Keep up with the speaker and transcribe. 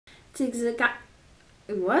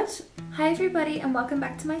What? Hi everybody and welcome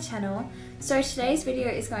back to my channel. So today's video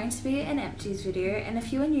is going to be an empties video, and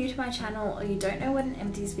if you are new to my channel or you don't know what an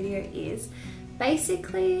empties video is,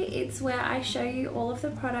 basically it's where I show you all of the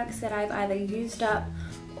products that I've either used up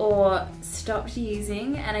or stopped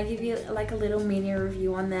using, and I give you like a little mini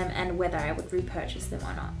review on them and whether I would repurchase them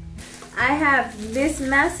or not. I have this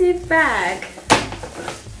massive bag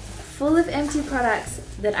full of empty products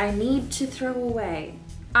that I need to throw away.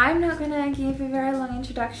 I'm not gonna give a very long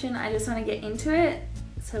introduction, I just want to get into it,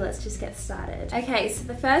 so let's just get started. Okay, so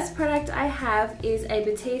the first product I have is a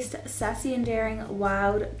Batiste Sassy and Daring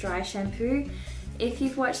Wild Dry Shampoo. If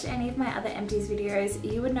you've watched any of my other empties videos,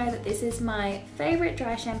 you would know that this is my favorite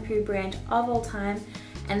dry shampoo brand of all time,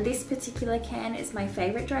 and this particular can is my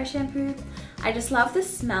favorite dry shampoo. I just love the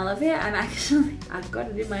smell of it. I've got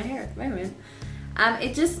it in my hair at the moment.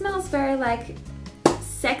 It just smells very like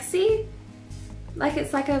sexy. Like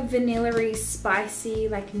it's like a vanilla-y, spicy,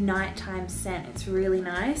 like nighttime scent. It's really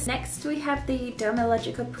nice. Next we have the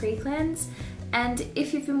Dermalogica Precleanse, and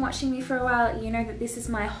if you've been watching me for a while, you know that this is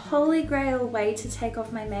my holy grail way to take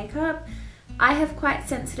off my makeup. I have quite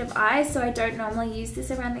sensitive eyes, so I don't normally use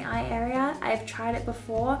this around the eye area. I've tried it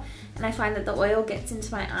before and I find that the oil gets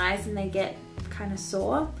into my eyes and they get kind of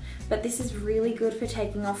sore, but this is really good for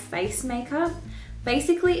taking off face makeup.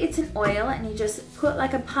 Basically it's an oil and you just put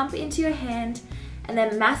like a pump into your hand and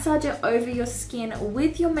then massage it over your skin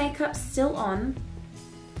with your makeup still on,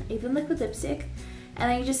 even liquid lipstick, and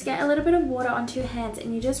then you just get a little bit of water onto your hands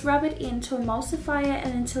and you just rub it in to emulsify it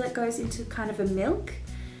and until it goes into kind of a milk,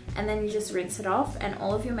 and then you just rinse it off and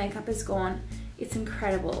all of your makeup is gone. It's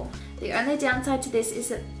incredible. The only downside to this is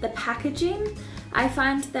that the packaging, I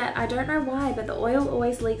find that, I don't know why, but the oil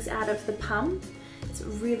always leaks out of the pump. It's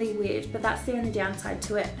really weird, but that's the only downside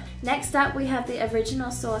to it. Next up we have the Original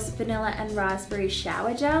Source Vanilla and Raspberry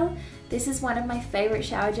Shower Gel. This is one of my favorite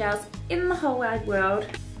shower gels in the whole wide world.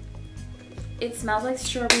 It smells like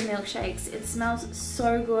strawberry milkshakes. It smells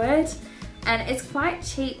so good and it's quite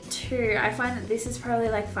cheap too. I find that this is probably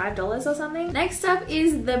like $5 or something. Next up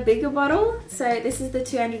is the bigger bottle. So this is the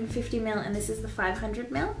 250ml and this is the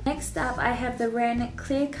 500ml. Next up I have the Ren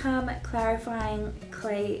ClearCalm Clarifying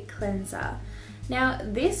Clay Cleanser. Now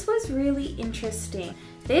this was really interesting.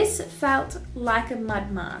 This felt like a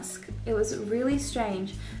mud mask. It was really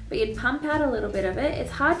strange, but you'd pump out a little bit of it.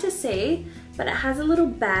 It's hard to see, but it has a little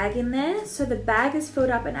bag in there. So the bag is filled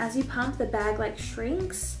up and as you pump, the bag like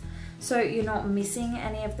shrinks. So you're not missing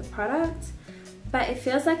any of the product. But it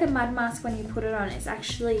feels like a mud mask when you put it on. It's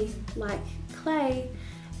actually like clay.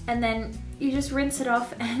 And then you just rinse it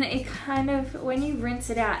off and it kind of, when you rinse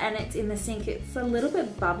it out and it's in the sink, it's a little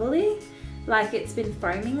bit bubbly. Like it's been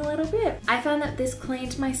foaming a little bit. I found that this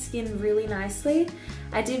cleaned my skin really nicely.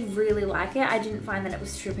 I did really like it. I didn't find that it was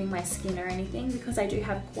stripping my skin or anything because I do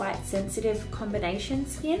have quite sensitive combination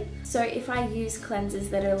skin. So if I use cleansers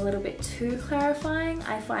that are a little bit too clarifying,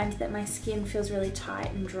 I find that my skin feels really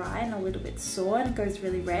tight and dry and a little bit sore and it goes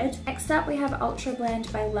really red. Next up we have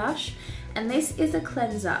Ultrabland by Lush, and this is a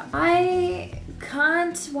cleanser. I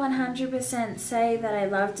can't 100% say that I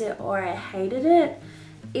loved it or I hated it.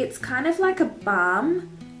 It's kind of like a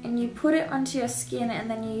balm and you put it onto your skin and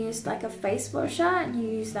then you use like a face washer and you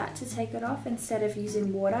use that to take it off instead of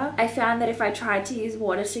using water. I found that if I tried to use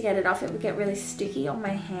water to get it off, it would get really sticky on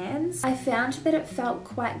my hands. I found that it felt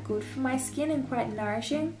quite good for my skin and quite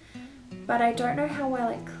nourishing, but I don't know how well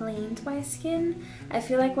it cleaned my skin. I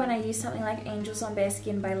feel like when I use something like Angels on Bare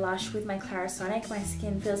Skin by Lush with my Clarisonic, my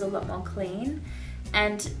skin feels a lot more clean.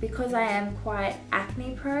 And because I am quite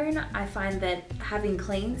acne prone, I find that having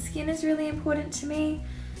clean skin is really important to me.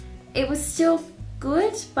 It was still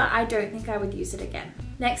good, but I don't think I would use it again.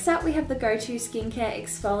 Next up we have the Go-To Skincare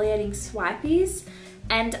Exfoliating Swipeys,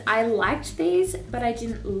 and I liked these, but I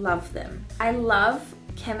didn't love them. I love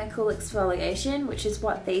chemical exfoliation, which is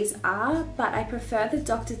what these are, but I prefer the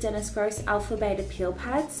Dr. Dennis Gross Alpha Beta Peel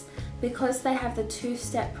Pads because they have the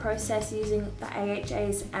two-step process using the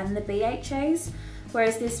AHAs and the BHAs.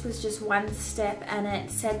 Whereas this was just one step and it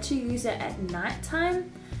said to use it at night time.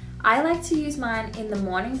 I like to use mine in the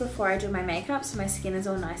morning before I do my makeup so my skin is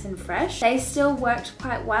all nice and fresh. They still worked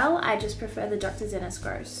quite well, I just prefer the Dr. Dennis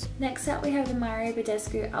Gross. Next up we have the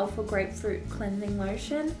Badescu Alpha Grapefruit Cleansing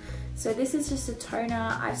Lotion. So this is just a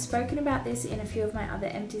toner. I've spoken about this in a few of my other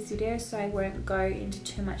empties videos, so I won't go into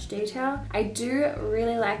too much detail. I do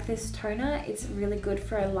really like this toner. It's really good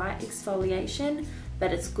for a light exfoliation,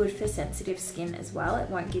 but it's good for sensitive skin as well. It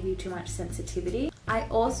won't give you too much sensitivity. I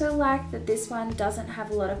also like that this one doesn't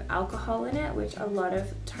have a lot of alcohol in it, which a lot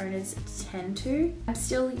of toners tend to. I'm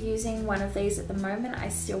still using one of these at the moment. I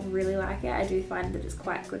still really like it. I do find that it's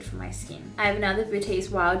quite good for my skin. I have another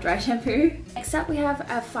Batiste Wild Dry Shampoo. Next up we have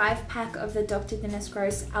a 5-pack of the Dr. Dennis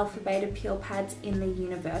Gross Alpha Beta Peel Pads in the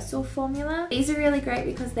Universal formula. These are really great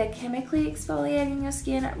because they're chemically exfoliating your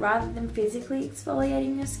skin rather than physically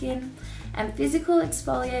exfoliating your skin. And physical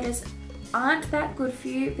exfoliators aren't that good for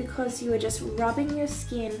you because you are just rubbing your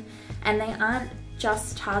skin, and they aren't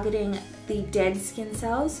just targeting the dead skin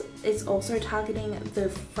cells, it's also targeting the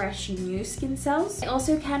fresh new skin cells. They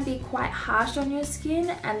also can be quite harsh on your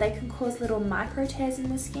skin and they can cause little micro tears in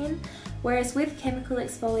the skin, whereas with chemical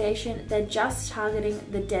exfoliation they're just targeting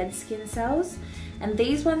the dead skin cells. And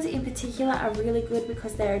these ones in particular are really good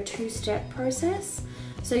because they're a 2-step process.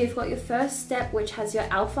 So you've got your first step, which has your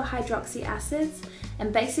alpha hydroxy acids,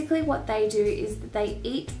 and basically what they do is that they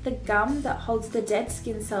eat the gum that holds the dead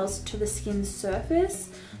skin cells to the skin's surface,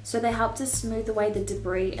 so they help to smooth away the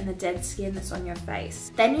debris and the dead skin that's on your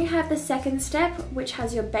face. Then you have the second step, which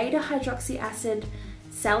has your beta hydroxy acid,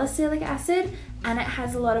 salicylic acid, and it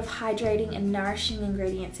has a lot of hydrating and nourishing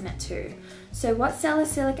ingredients in it too. So what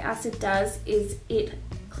salicylic acid does is it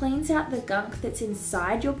cleans out the gunk that's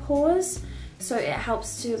inside your pores. So it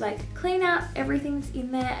helps to like clean out everything that's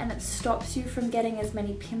in there, and it stops you from getting as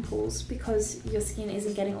many pimples because your skin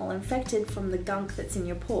isn't getting all infected from the gunk that's in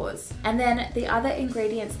your pores. And then the other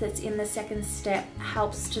ingredients that's in the second step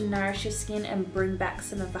helps to nourish your skin and bring back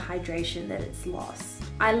some of the hydration that it's lost.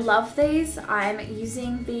 I love these. I'm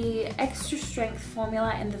using the extra strength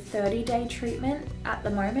formula in the 30-day treatment at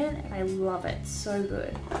the moment, and I love it, so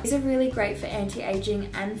good. These are really great for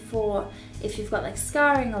anti-aging and for if you've got like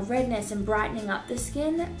scarring or redness and brightening up the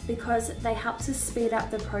skin, because they help to speed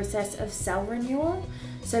up the process of cell renewal.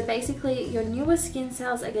 So basically your newer skin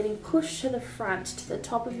cells are getting pushed to the front, to the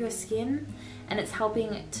top of your skin, and it's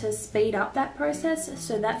helping to speed up that process,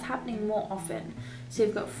 so that's happening more often. So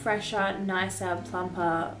you've got fresher, nicer,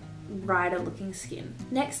 plumper, brighter looking skin.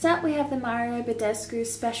 Next up we have the Mario Badescu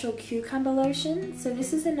Special Cucumber Lotion. So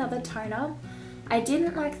this is another toner. I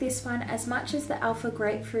didn't like this one as much as the Alpha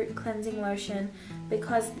Grapefruit Cleansing Lotion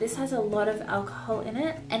because this has a lot of alcohol in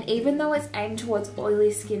it, and even though it's aimed towards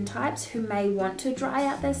oily skin types who may want to dry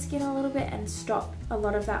out their skin a little bit and stop a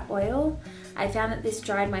lot of that oil, I found that this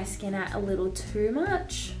dried my skin out a little too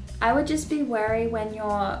much. I would just be wary when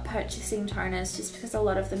you're purchasing toners, just because a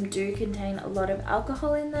lot of them do contain a lot of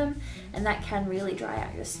alcohol in them, and that can really dry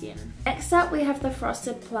out your skin. Next up we have the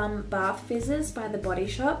Frosted Plum Bath Fizzers by The Body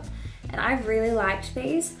Shop, and I really liked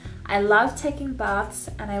these. I love taking baths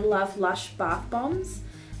and I love Lush bath bombs,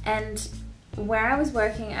 and where I was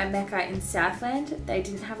working at Mecca in Southland, they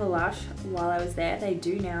didn't have a Lush while I was there. They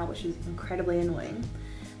do now, which is incredibly annoying.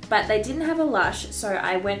 But they didn't have a Lush, so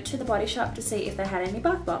I went to The Body Shop to see if they had any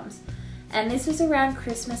bath bombs. And this was around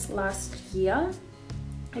Christmas last year.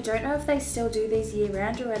 I don't know if they still do these year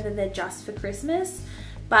round or whether they're just for Christmas,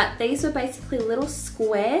 but these were basically little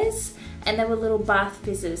squares and they were little bath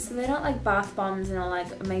fizzers. So they're not like bath bombs and all like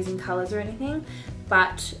amazing colors or anything,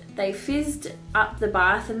 but they fizzed up the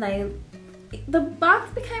bath, and the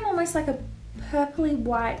bath became almost like a purpley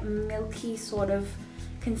white milky sort of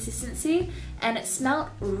consistency, and it smelled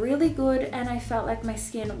really good, and I felt like my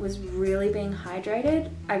skin was really being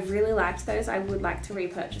hydrated. I really liked those. I would like to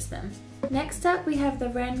repurchase them. Next up we have the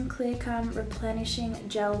Ren ClearCalm Replenishing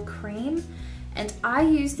Gel Cream, and I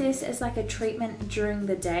use this as like a treatment during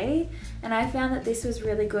the day, and I found that this was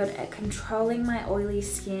really good at controlling my oily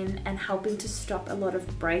skin and helping to stop a lot of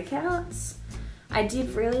breakouts. I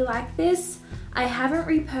did really like this. I haven't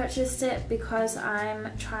repurchased it because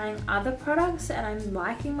I'm trying other products and I'm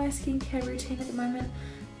liking my skincare routine at the moment,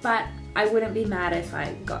 but I wouldn't be mad if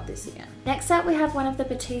I got this again. Next up we have one of the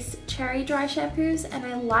Batiste Cherry Dry Shampoos, and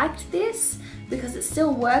I liked this because it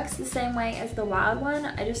still works the same way as the wild one.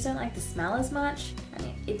 I just don't like the smell as much. I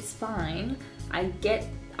mean, it's fine. I get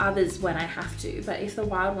others when I have to, but if the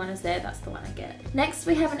wild one is there, that's the one I get. Next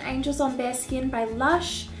we have an Angels on Bare Skin by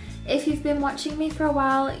Lush. If you've been watching me for a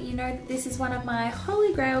while, you know that this is one of my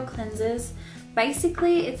holy grail cleansers.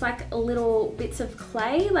 Basically, it's like little bits of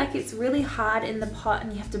clay, like it's really hard in the pot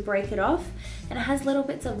and you have to break it off, and it has little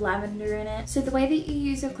bits of lavender in it. So the way that you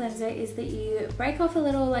use your cleanser is that you break off a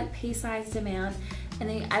little like pea-sized amount, and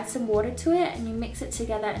then you add some water to it and you mix it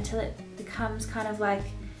together until it becomes kind of like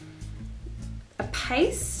a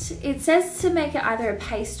paste. It says to make it either a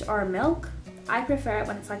paste or a milk. I prefer it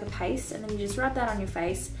when it's like a paste, and then you just rub that on your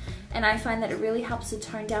face, and I find that it really helps to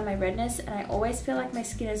tone down my redness, and I always feel like my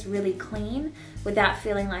skin is really clean without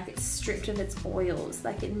feeling like it's stripped of its oils.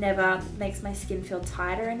 Like it never makes my skin feel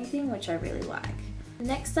tight or anything, which I really like.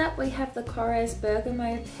 Next up we have the Korres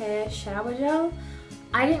Bergamot Pear Shower Gel.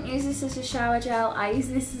 I didn't use this as a shower gel, I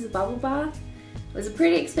used this as a bubble bath. It was a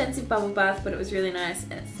pretty expensive bubble bath, but it was really nice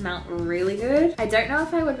and it smelled really good. I don't know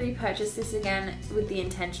if I would repurchase this again with the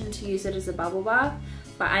intention to use it as a bubble bath,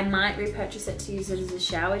 but I might repurchase it to use it as a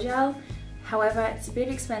shower gel. However, it's a bit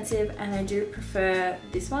expensive and I do prefer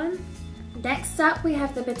this one. Next up we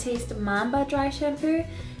have the Batiste Mamba Dry Shampoo,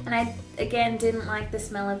 and I again didn't like the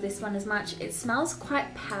smell of this one as much. It smells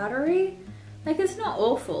quite powdery. Like, it's not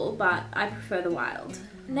awful, but I prefer the Wild.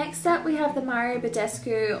 Next up we have the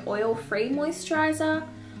Badescu Oil Free Moisturiser.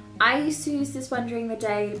 I used to use this one during the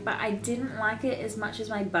day, but I didn't like it as much as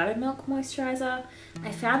my Buttermilk moisturiser.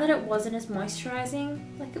 I found that it wasn't as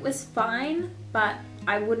moisturizing. Like, it was fine, but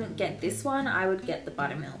I wouldn't get this one, I would get the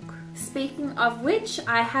Buttermilk. Speaking of which,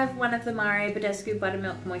 I have one of the Badescu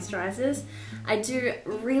Buttermilk moisturizers. I do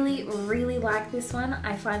really like this one.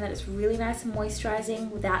 I find that it's really nice and moisturizing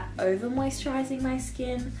without over moisturizing my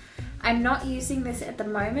skin. I'm not using this at the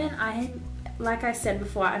moment. Like I said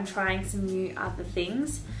before, I'm trying some new other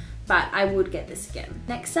things, but I would get this again.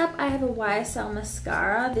 Next up I have a YSL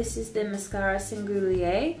mascara. This is the Mascara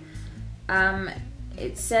Singulier.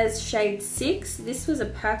 It says shade 6. This was a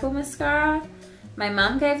purple mascara. My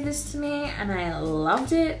mum gave this to me and I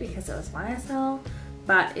loved it because it was YSL,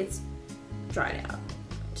 but it's dried out,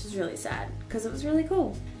 which is really sad because it was really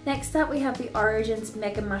cool. Next up we have the Origins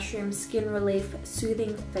Mega Mushroom Skin Relief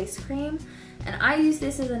Soothing Face Cream, and I use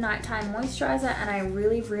this as a nighttime moisturizer and I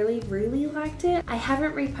really liked it. I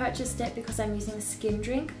haven't repurchased it because I'm using Skin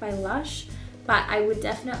Drink by Lush, but I would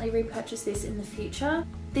definitely repurchase this in the future.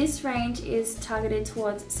 This range is targeted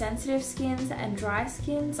towards sensitive skins and dry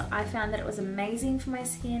skins. I found that it was amazing for my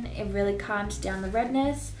skin. It really calmed down the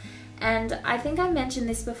redness, and I think I mentioned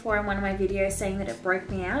this before in one of my videos saying that it broke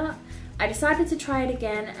me out. I decided to try it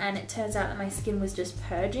again and it turns out that my skin was just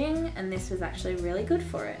purging, and this was actually really good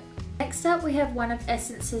for it. Next up we have one of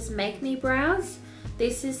Essence's Make Me Brows.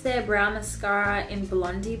 This is their brow mascara in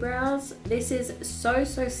Blondy Brows. This is so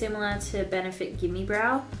similar to Benefit Gimme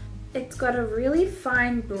Brow. It's got a really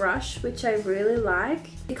fine brush, which I really like.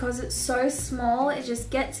 Because it's so small, it just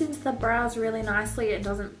gets into the brows really nicely. It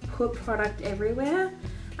doesn't put product everywhere.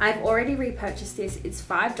 I've already repurchased this. It's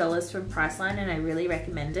 $5 from Priceline and I really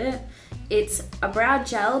recommend it. It's a brow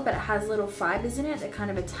gel, but it has little fibers in it that kind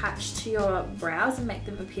of attach to your brows and make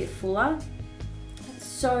them appear fuller. It's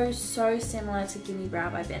so similar to Gimme Brow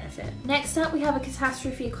by Benefit. Next up we have a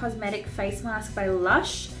Catastrophe Cosmetic Face Mask by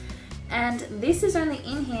Lush. And this is only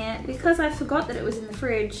in here because I forgot that it was in the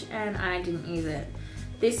fridge and I didn't use it.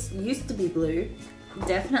 This used to be blue,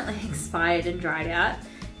 definitely expired and dried out.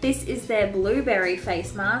 This is their Blueberry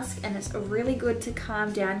Face Mask and it's really good to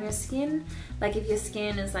calm down your skin. Like if your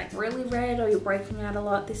skin is like really red or you're breaking out a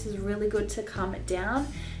lot, this is really good to calm it down.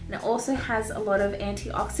 And it also has a lot of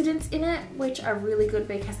antioxidants in it, which are really good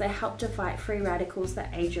because they help to fight free radicals that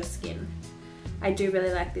age your skin. I do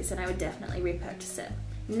really like this and I would definitely repurchase it.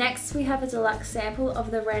 Next we have a deluxe sample of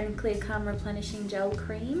the Ren ClearCalm Replenishing Gel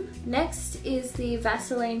Cream. Next is the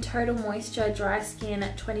Vaseline Total Moisture Dry Skin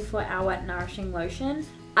 24-Hour Nourishing Lotion.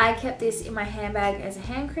 I kept this in my handbag as a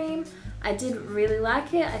hand cream. I did really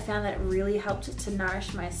like it. I found that it really helped to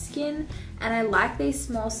nourish my skin, and I like these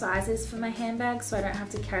small sizes for my handbag so I don't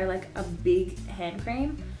have to carry like a big hand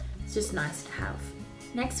cream. It's just nice to have.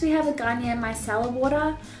 Next we have a Garnier Micellar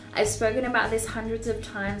Water. I've spoken about this hundreds of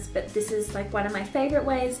times, but this is like one of my favorite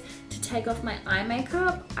ways to take off my eye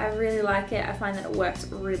makeup. I really like it. I find that it works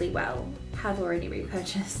really well. Have already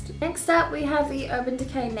repurchased. Next up we have the Urban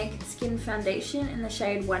Decay Naked Skin Foundation in the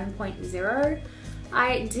shade 1.0.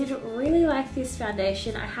 I did really like this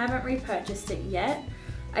foundation. I haven't repurchased it yet.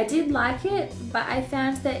 I did like it, but I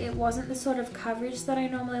found that it wasn't the sort of coverage that I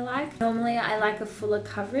normally like. Normally I like a fuller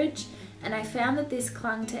coverage, and I found that this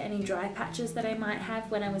clung to any dry patches that I might have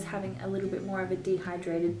when I was having a little bit more of a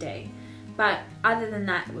dehydrated day. But other than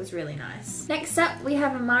that, it was really nice. Next up, we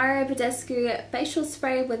have a Badescu facial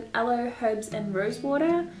spray with aloe, herbs, and rose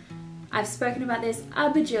water. I've spoken about this a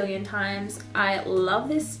bajillion times. I love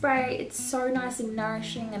this spray. It's so nice and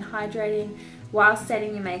nourishing and hydrating while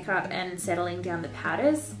setting your makeup and settling down the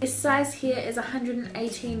powders. This size here is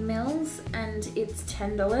 118 mils and it's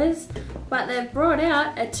 $10, but they've brought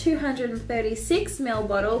out a 236 ml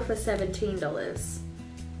bottle for $17.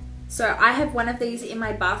 So I have one of these in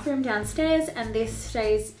my bathroom downstairs and this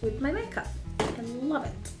stays with my makeup. I love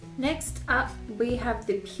it. Next up, we have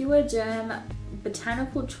the Pure Derm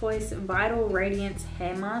Botanical Choice Vital Radiance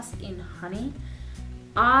Hair Mask in Honey.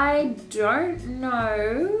 I don't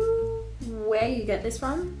know where you get this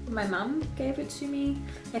from. My mum gave it to me.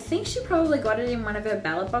 I think she probably got it in one of her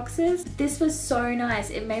ballot boxes. This was so nice.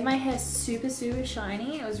 It made my hair super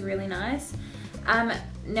shiny. It was really nice.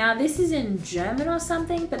 Now this is in German or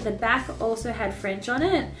something, but the back also had French on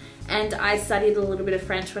it, and I studied a little bit of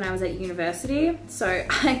French when I was at university, so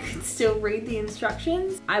I could still read the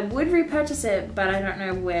instructions. I would repurchase it, but I don't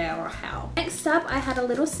know where or how. Next up, I had a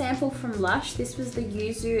little sample from Lush. This was the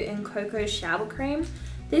Yuzu and Cocoa Shower Cream.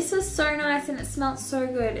 This was so nice and it smelled so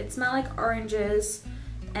good. It smelled like oranges,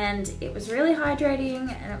 and it was really hydrating,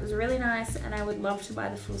 and it was really nice, and I would love to buy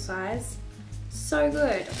the full size. So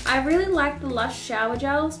good. I really like the Lush shower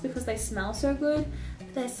gels because they smell so good,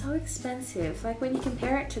 but they're so expensive. Like when you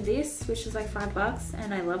compare it to this, which is like $5,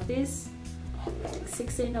 and I love this,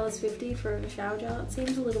 $16.50 for a shower gel, it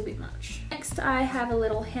seems a little bit much. Next, I have a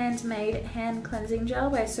little handmade hand cleansing gel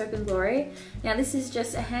by Soap & Glory. Now this is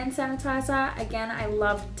just a hand sanitizer. Again, I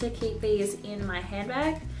love to keep these in my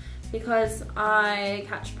handbag because I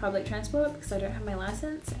catch public transport because I don't have my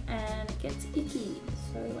license and it gets icky.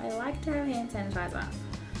 So I like to have hand sanitizer.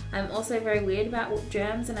 I'm also very weird about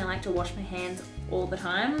germs and I like to wash my hands all the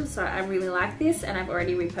time. So I really like this and I've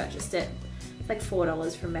already repurchased it. It's like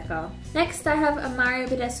 $4 from Mecca. Next I have a Mario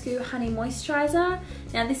Badescu Honey Moisturiser.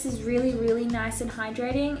 Now this is really nice and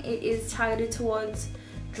hydrating. It is targeted towards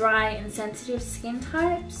dry and sensitive skin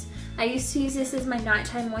types. I used to use this as my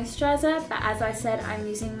nighttime moisturizer, but as I said, I'm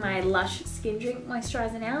using my Lush Skin Drink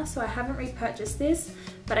Moisturizer now, so I haven't repurchased this,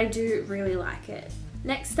 but I do really like it.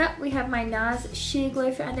 Next up, we have my NARS Sheer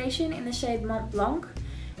Glow Foundation in the shade Mont Blanc,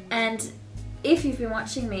 and if you've been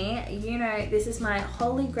watching me, you know this is my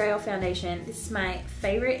holy grail foundation. This is my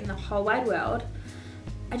favorite in the whole wide world.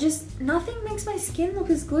 Nothing makes my skin look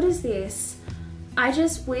as good as this. I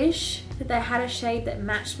just wish that they had a shade that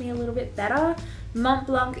matched me a little bit better. Mont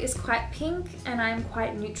Blanc is quite pink and I'm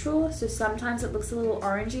quite neutral, so sometimes it looks a little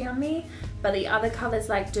orangey on me, but the other colors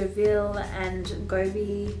like Deauville and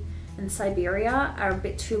Gobi and Siberia are a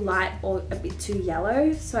bit too light or a bit too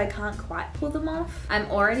yellow, so I can't quite pull them off.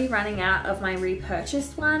 I'm already running out of my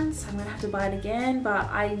repurchased one, so I'm gonna have to buy it again, but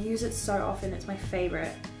I use it so often, it's my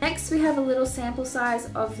favorite. Next we have a little sample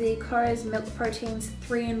size of the Korres Milk Proteins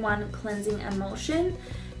 3-in-1 Cleansing Emulsion,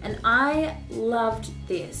 and I loved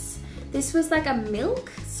this. This was like a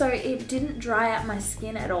milk, so it didn't dry out my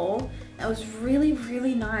skin at all. It was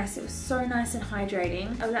really nice. It was so nice and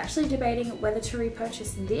hydrating. I was actually debating whether to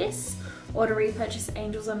repurchase this or to repurchase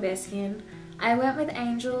Angels on Bare Skin. I went with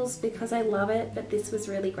Angels because I love it, but this was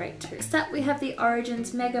really great too. Next up we have the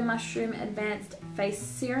Origins Mega Mushroom Advanced Face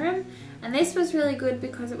Serum, and this was really good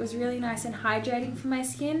because it was really nice and hydrating for my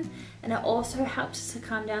skin, and it also helped to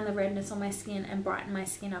calm down the redness on my skin and brighten my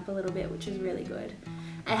skin up a little bit, which is really good.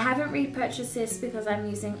 I haven't repurchased this because I'm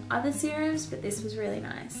using other serums, but this was really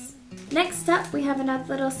nice. Next up we have another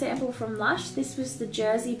little sample from Lush. This was the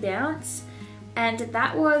Jersey Bounce, and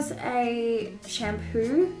that was a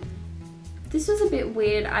shampoo. This was a bit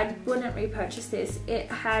weird. I wouldn't repurchase this. It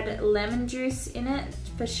had lemon juice in it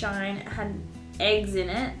for shine. It had eggs in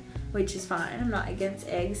it, which is fine. I'm not against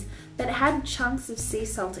eggs, but it had chunks of sea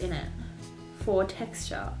salt in it for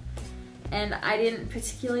texture. And I didn't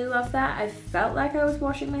particularly love that. I felt like I was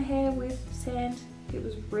washing my hair with sand. It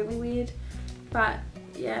was really weird. But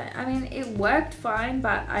yeah, I mean, it worked fine,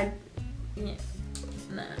 but I didn't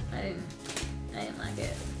like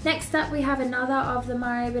it. Next up, we have another of the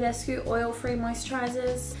Mario Badescu oil-free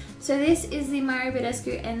moisturizers. So this is the Mario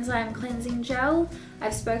Badescu Enzyme Cleansing Gel.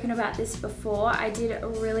 I've spoken about this before. I did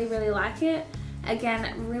really like it.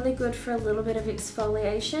 Again, really good for a little bit of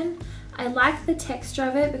exfoliation. I like the texture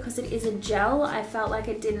of it because it is a gel. I felt like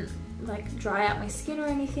it didn't like dry out my skin or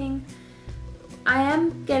anything. I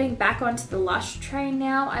am getting back onto the Lush train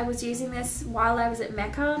now. I was using this while I was at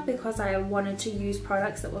Mecca because I wanted to use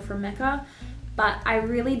products that were from Mecca, but I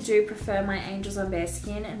really do prefer my Angels on Bare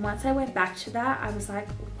Skin, and once I went back to that, I was like,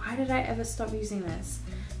 why did I ever stop using this?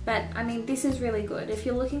 But I mean, this is really good. If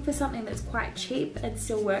you're looking for something that's quite cheap and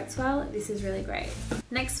still works well, this is really great.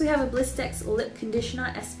 Next we have a Blistex Lip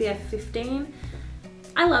Conditioner SPF 15.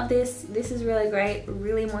 I love this. This is really great,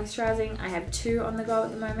 really moisturizing. I have two on the go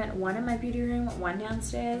at the moment, one in my beauty room, one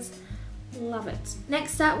downstairs. Love it.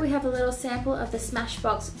 Next up we have a little sample of the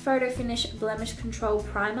Smashbox Photo Finish Blemish Control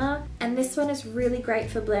Primer, and this one is really great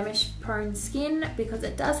for blemish prone skin because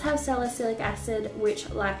it does have salicylic acid, which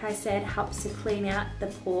like I said helps to clean out the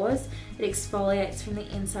pores. It exfoliates from the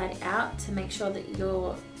inside out to make sure that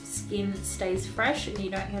your skin stays fresh and you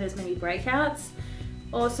don't get as many breakouts.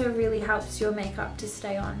 Also really helps your makeup to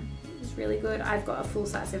stay on. It's really good. I've got a full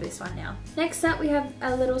size of this one now. Next up we have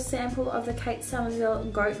a little sample of the Kate Somerville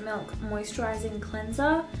Goat Milk Moisturizing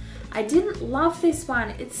Cleanser. I didn't love this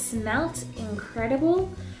one. It smelt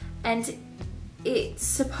incredible and it's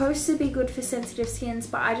supposed to be good for sensitive skins,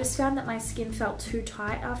 but I just found that my skin felt too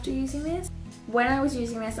tight after using this. When I was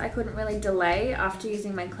using this, I couldn't really delay after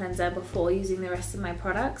using my cleanser before using the rest of my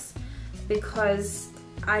products because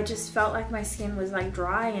I just felt like my skin was like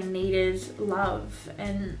dry and needed love,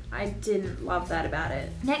 and I didn't love that about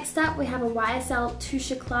it. Next up, we have a YSL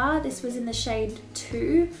Touche Eclat. This was in the shade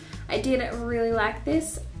 2. I did really like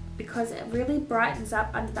this because it really brightens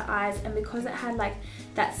up under the eyes, and because it had like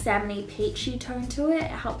that salmony peachy tone to it,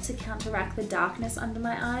 it helped to counteract the darkness under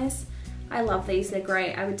my eyes. I love these, they're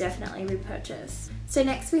great. I would definitely repurchase. So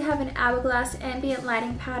next we have an Hourglass Ambient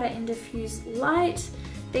Lighting Powder in Diffuse Light.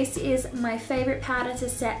 This is my favorite powder to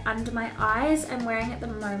set under my eyes. I'm wearing it at the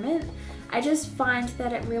moment. I just find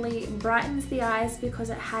that it really brightens the eyes because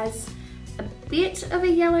it has a bit of a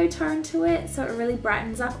yellow tone to it, so it really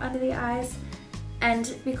brightens up under the eyes.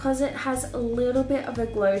 And because it has a little bit of a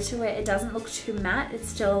glow to it, it doesn't look too matte, it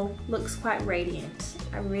still looks quite radiant.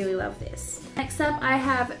 I really love this. Next up, I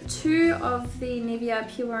have 2 of the Nivea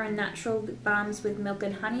Pure and Natural lip balms with milk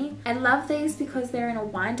and honey. I love these because they're in a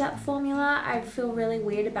wind-up formula. I feel really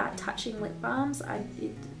weird about touching lip balms. I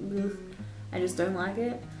just don't like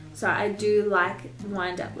it. So I do like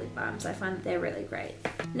wind-up lip balms. I find that they're really great.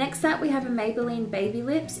 Next up, we have a Maybelline Baby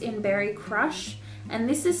Lips in Berry Crush. And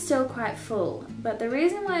this is still quite full, but the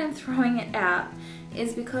reason why I'm throwing it out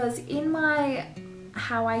is because in my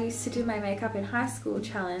how I used to do my makeup in high school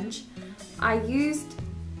challenge, I used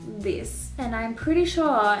this, and I'm pretty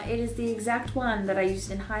sure it is the exact one that I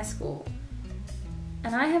used in high school.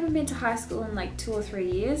 And I haven't been to high school in like 2 or 3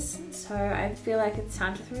 years, so I feel like it's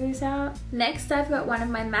time to throw this out. Next, I've got one of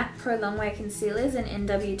my MAC Pro Longwear concealers in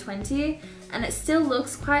NW20, and it still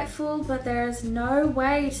looks quite full, but there is no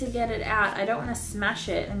way to get it out. I don't want to smash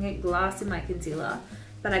it and get glass in my concealer,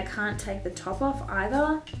 but I can't take the top off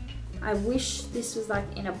either. I wish this was like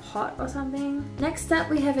in a pot or something. Next up,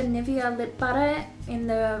 we have a Nivea lip butter in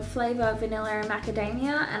the flavor Vanilla and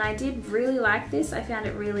Macadamia, and I did really like this. I found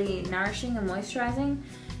it really nourishing and moisturizing.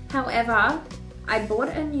 However, I bought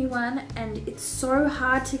a new one and it's so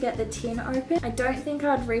hard to get the tin open. I don't think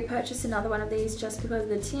I'd repurchase another one of these just because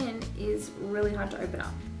the tin is really hard to open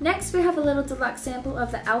up. Next, we have a little deluxe sample of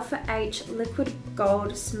the Alpha H Liquid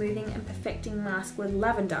Gold Smoothing and Perfecting Mask with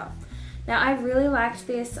Lavender. Now, I really liked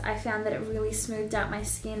this. I found that it really smoothed out my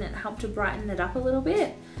skin and helped to brighten it up a little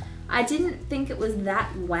bit. I didn't think it was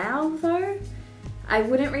that wow though. I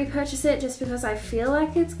wouldn't repurchase it just because I feel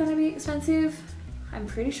like it's going to be expensive. I'm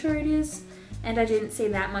pretty sure it is. And I didn't see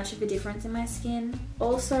that much of a difference in my skin.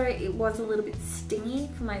 Also, it was a little bit stingy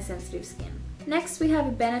for my sensitive skin. Next, we have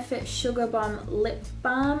a Benefit Sugar Bomb Lip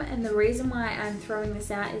Balm, and the reason why I'm throwing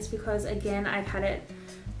this out is because, again, I've had it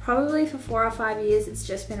probably for 4 or 5 years. It's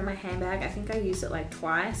just been in my handbag. I think I used it like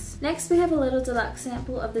twice. Next, we have a little deluxe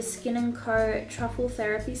sample of the Skin & Co. Truffle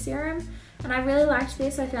Therapy Serum, and I really liked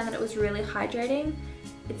this. I found that it was really hydrating.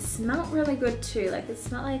 It smelled really good too. Like, it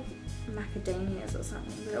smelled like macadamias or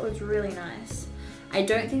something, but it was really nice. I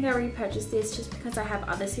don't think I repurchased this just because I have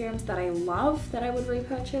other serums that I love that I would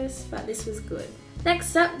repurchase, but this was good.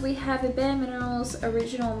 Next up, we have a Bare Minerals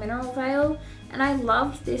Original Mineral Veil, and I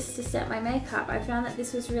loved this to set my makeup. I found that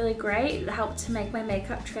this was really great. It helped to make my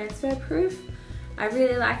makeup transfer proof. I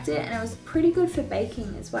really liked it, and it was pretty good for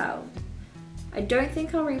baking as well. I don't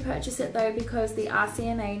think I'll repurchase it though because the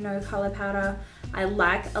RCMA No Color Powder I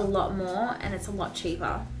like a lot more, and it's a lot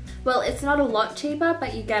cheaper. Well, it's not a lot cheaper,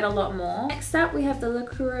 but you get a lot more. Next up, we have the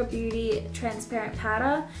Lacura Beauty Transparent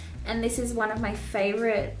Powder, and this is one of my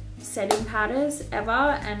favorite setting powders ever,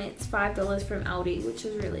 and it's $5 from Aldi, which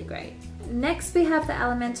is really great. Next, we have the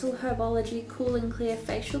Elemental Herbology Cool and Clear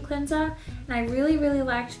Facial Cleanser, and I really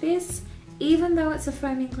liked this. Even though it's a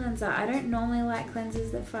foaming cleanser, I don't normally like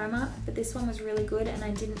cleansers that foam up, but this one was really good and I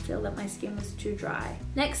didn't feel that my skin was too dry.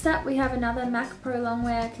 Next up, we have another MAC Pro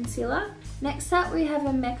Longwear Concealer. Next up, we have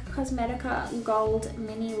a MAC Cosmetica Gold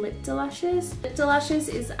Mini Lip Delushes. Lip Delushes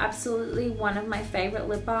is absolutely one of my favorite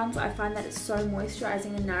lip balms. I find that it's so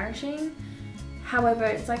moisturizing and nourishing. However,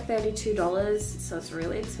 it's like $32, so it's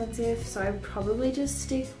really expensive, so I would probably just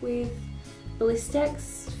stick with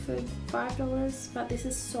Blistex for $5, but this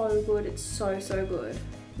is so good. It's so good.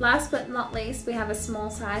 Last but not least, we have a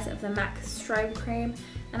small size of the MAC Strobe Cream,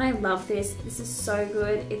 and I love this. This is so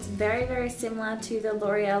good. It's very similar to the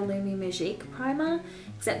L'Oreal Lumi Magique Primer,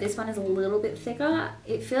 except this one is a little bit thicker.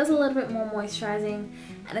 It feels a little bit more moisturizing,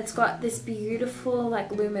 and it's got this beautiful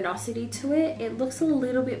like luminosity to it. It looks a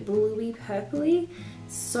little bit bluey purpley.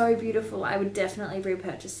 So beautiful. I would definitely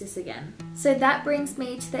repurchase this again. So that brings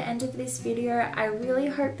me to the end of this video. I really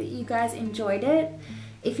hope that you guys enjoyed it.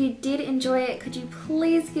 If you did enjoy it, could you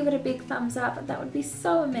please give it a big thumbs up? That would be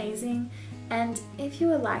so amazing. And if you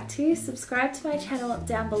would like to, subscribe to my channel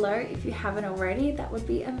down below if you haven't already. That would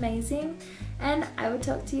be amazing. And I will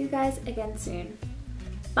talk to you guys again soon.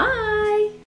 Bye!